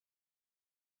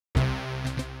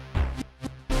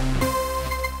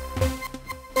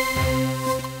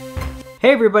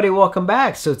Hey everybody, welcome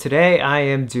back. So today I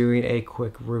am doing a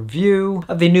quick review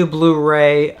of the new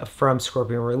Blu-ray from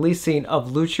Scorpion releasing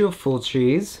of Lucio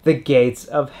Fulci's The Gates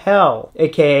of Hell,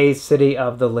 aka City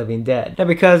of the Living Dead. Now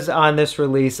because on this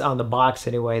release, on the box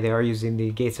anyway, they are using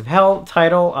the Gates of Hell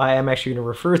title, I am actually going to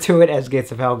refer to it as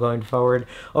Gates of Hell going forward.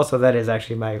 Also, that is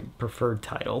actually my preferred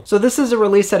title. So this is a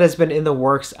release that has been in the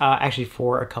works actually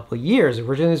for a couple of years.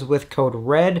 Originally it was with Code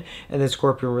Red, and then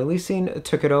Scorpion releasing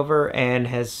took it over and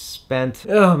has spent,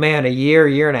 oh man, a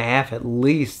year and a half at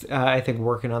least, I think,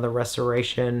 working on the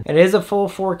restoration. And it is a full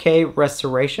 4K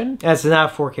restoration. It's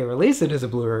not a 4K release, it is a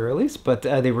Blu-ray release, but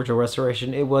the original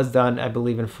restoration, it was done, I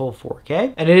believe, in full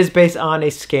 4K. And it is based on a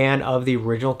scan of the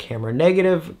original camera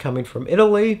negative coming from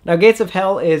Italy. Now, Gates of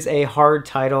Hell is a hard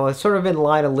title. It's sort of in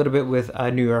line a little bit with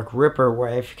New York Ripper, where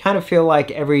I kind of feel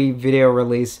like every video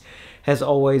release has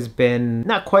always been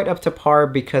not quite up to par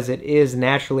because it is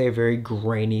naturally a very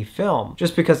grainy film,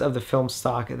 just because of the film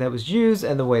stock that was used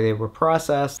and the way they were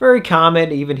processed. Very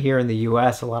common, even here in the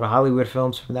US, a lot of Hollywood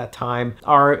films from that time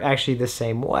are actually the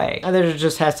same way. And it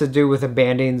just has to do with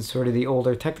abandoning sort of the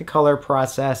older Technicolor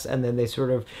process, and then they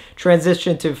sort of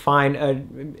transition to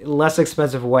find less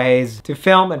expensive ways to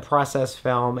film and process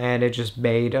film, and it just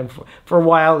made, for a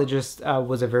while, it just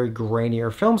was a very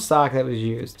grainier film stock that was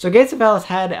used. So Gates of Hell has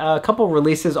had a couple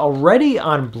releases already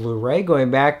on Blu-ray,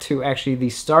 going back to actually the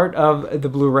start of the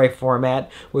Blu-ray format,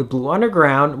 with Blue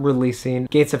Underground releasing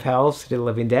Gates of Hell, City of the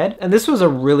Living Dead. And this was a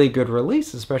really good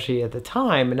release, especially at the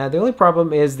time. And now the only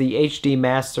problem is the HD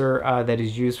master that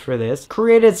is used for this,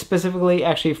 created specifically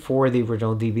actually for the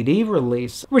original DVD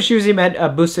release, which usually meant a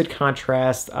boosted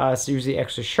contrast, usually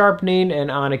extra sharpening,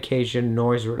 and on occasion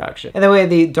noise reduction. And then we had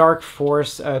the Dark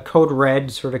Force Code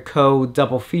Red sort of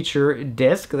co-double feature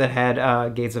disc that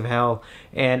had Gates of Hell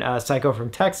and Psycho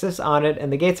from Texas on it.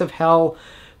 And the Gates of Hell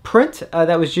print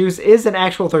that was used is an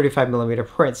actual 35mm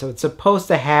print, so it's supposed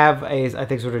to have a, I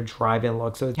think, sort of drive-in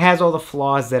look. So it has all the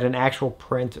flaws that an actual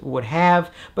print would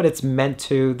have, but it's meant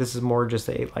to. This is more just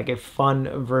like a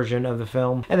fun version of the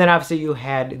film. And then obviously you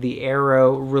had the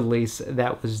Arrow release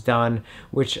that was done,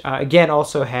 which again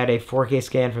also had a 4K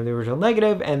scan from the original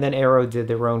negative, and then Arrow did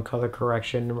their own color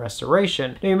correction and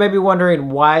restoration. Now you may be wondering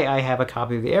why I have a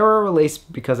copy of the Arrow release,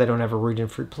 because I don't have a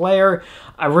region-free player.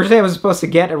 Originally I was supposed to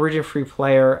get a region-free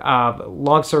player.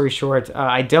 Long story short,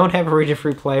 I don't have a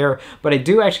region-free player, but I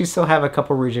do actually still have a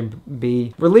couple Region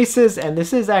B releases, and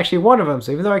this is actually one of them.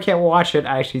 So even though I can't watch it,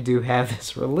 I actually do have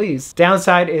this release.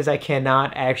 Downside is I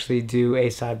cannot actually do a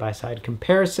side-by-side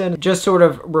comparison. Just sort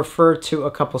of refer to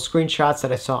a couple screenshots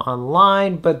that I saw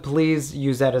online, but please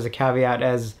use that as a caveat,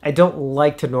 as I don't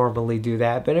like to normally do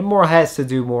that, but it more has to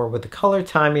do more with the color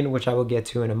timing, which I will get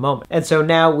to in a moment. And so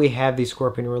now we have the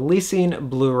Scorpion releasing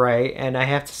Blu-ray, and I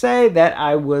have to say that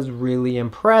I was really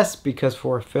impressed, because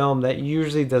for a film that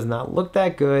usually does not look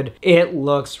that good, it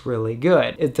looks really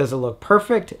good. Does it look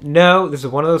perfect? No, this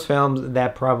is one of those films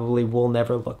that probably will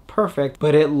never look perfect,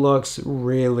 but it looks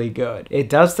really good. It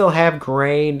does still have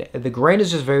grain. The grain is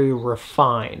just very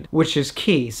refined, which is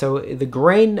key. So the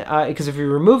grain, because if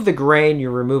you remove the grain,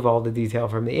 you remove all the detail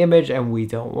from the image, and we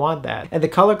don't want that. And the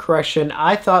color correction,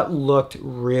 I thought, looked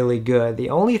really good.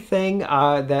 The only thing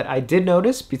that I did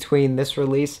notice between this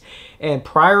release and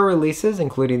prior releases,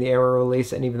 including the Arrow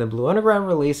release and even the Blue Underground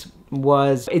release,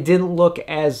 was it didn't look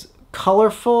as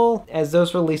colorful as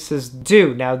those releases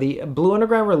do. Now, the Blue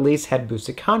Underground release had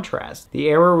boosted contrast. The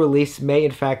Arrow release may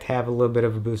in fact have a little bit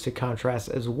of a boosted contrast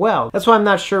as well. That's why I'm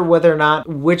not sure whether or not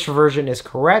which version is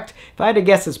correct. If I had to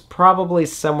guess, it's probably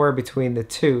somewhere between the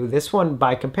two. This one,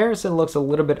 by comparison, looks a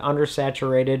little bit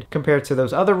undersaturated compared to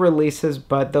those other releases,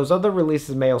 but those other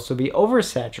releases may also be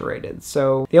oversaturated.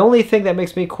 So the only thing that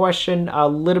makes me question a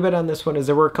little bit on this one is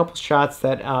there were a couple shots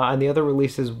that on the other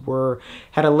releases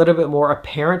had a little bit more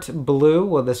apparent blue.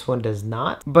 Well, this one does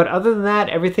not. But other than that,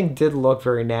 everything did look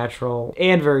very natural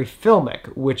and very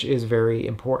filmic, which is very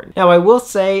important. Now, I will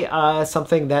say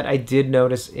something that I did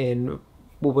notice in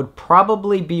what would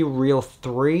probably be Reel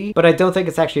 3, but I don't think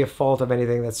it's actually a fault of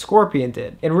anything that Scorpion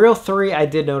did. In Reel 3, I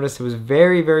did notice it was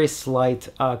very, very slight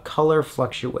color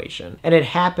fluctuation, and it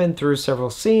happened through several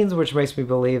scenes, which makes me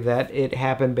believe that it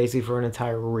happened basically for an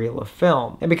entire reel of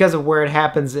film. And because of where it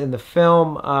happens in the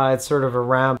film, it's sort of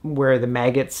around where the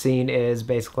maggot scene is,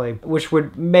 basically, which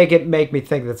would make me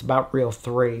think that's about Reel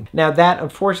 3. Now, that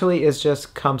unfortunately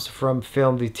comes from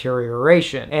film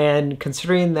deterioration, and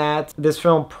considering that this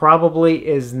film probably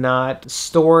is not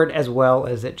stored as well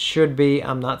as it should be.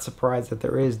 I'm not surprised that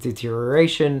there is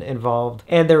deterioration involved,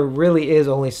 and there really is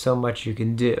only so much you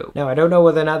can do. Now, I don't know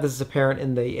whether or not this is apparent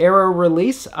in the Arrow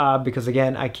release, because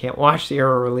again, I can't watch the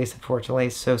Arrow release, unfortunately,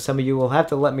 so some of you will have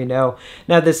to let me know.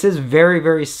 Now, this is very,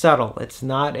 very subtle. It's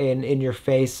not an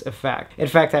in-your-face effect. In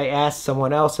fact, I asked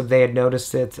someone else if they had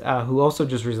noticed it, who also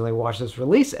just recently watched this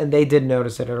release, and they didn't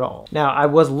notice it at all. Now, I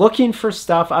was looking for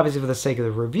stuff, obviously for the sake of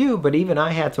the review, but even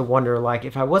I had to wonder, like,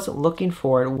 if I wasn't looking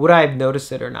for it, would I have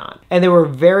noticed it or not? And there were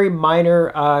very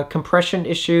minor compression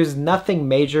issues, nothing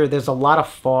major. There's a lot of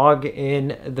fog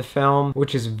in the film,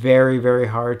 which is very, very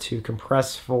hard to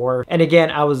compress for. And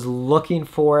again, I was looking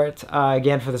for it,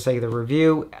 again, for the sake of the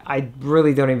review. I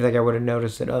really don't even think I would have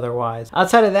noticed it otherwise.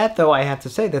 Outside of that, though, I have to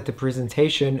say that the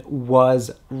presentation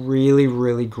was really,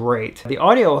 really great. The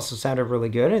audio also sounded really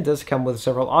good. It does come with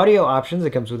several audio options.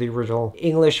 It comes with the original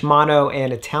English mono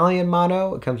and Italian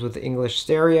mono. It comes with English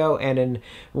stereo and an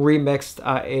remixed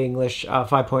English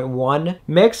 5.1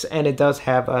 mix, and it does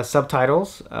have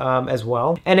subtitles as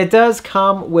well. And it does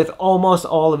come with almost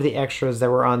all of the extras that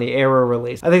were on the Arrow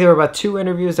release. I think there were about 2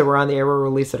 interviews that were on the Arrow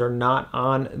release that are not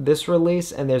on this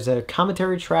release, and there's a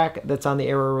commentary track that's on the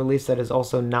Arrow release that is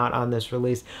also not on this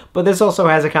release, but this also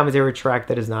has a commentary track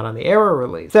that is not on the Arrow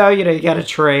release. So, you know, you got to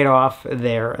trade off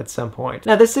there at some point.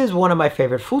 Now, this is one of my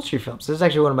favorite Fulci films. This is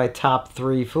actually one of my top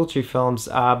 3 Fulci films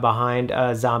behind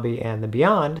Zombie and the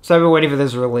Beyond. So I've been waiting for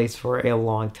this release for a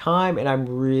long time, and I'm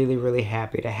really, really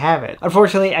happy to have it.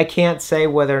 Unfortunately, I can't say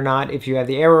whether or not if you have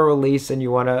the Arrow release and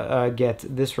you want to get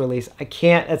this release. I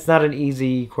can't. It's not an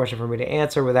easy question for me to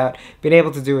answer without being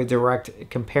able to do a direct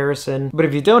comparison. But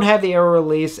if you don't have the Arrow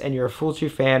release and you're a Fulci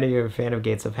fan or you're a fan of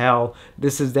Gates of Hell,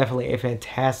 this is definitely a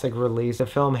fantastic release. The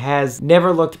film has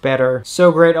never looked better.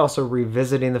 So great also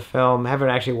revisiting the film. I haven't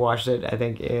actually watched it, I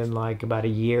think, in like about a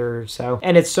year or so.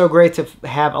 And it's so great to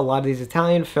have a lot of these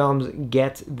Italian films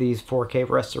get these 4K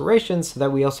restorations so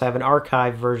that we also have an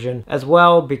archive version as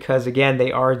well, because again,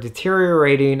 they are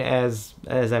deteriorating. As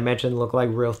I mentioned, Look Like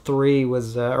Real 3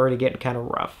 was already getting kind of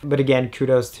rough. But again,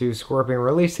 kudos to Scorpion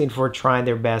Releasing for trying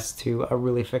their best to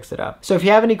really fix it up. So if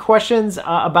you have any questions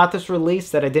about this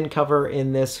release that I didn't cover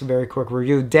in this very quick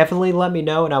review, definitely let me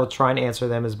know and I will try and answer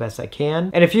them as best I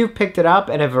can. And if you've picked it up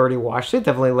and have already watched it,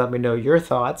 definitely let me know your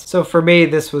thoughts. So for me,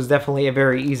 this was definitely a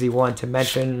very easy one to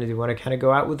mention if you want to kind of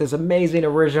go out with this amazing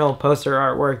original poster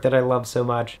artwork that I love so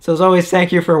much. So as always,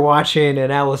 thank you for watching,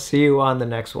 and I will see you on the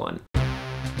next one.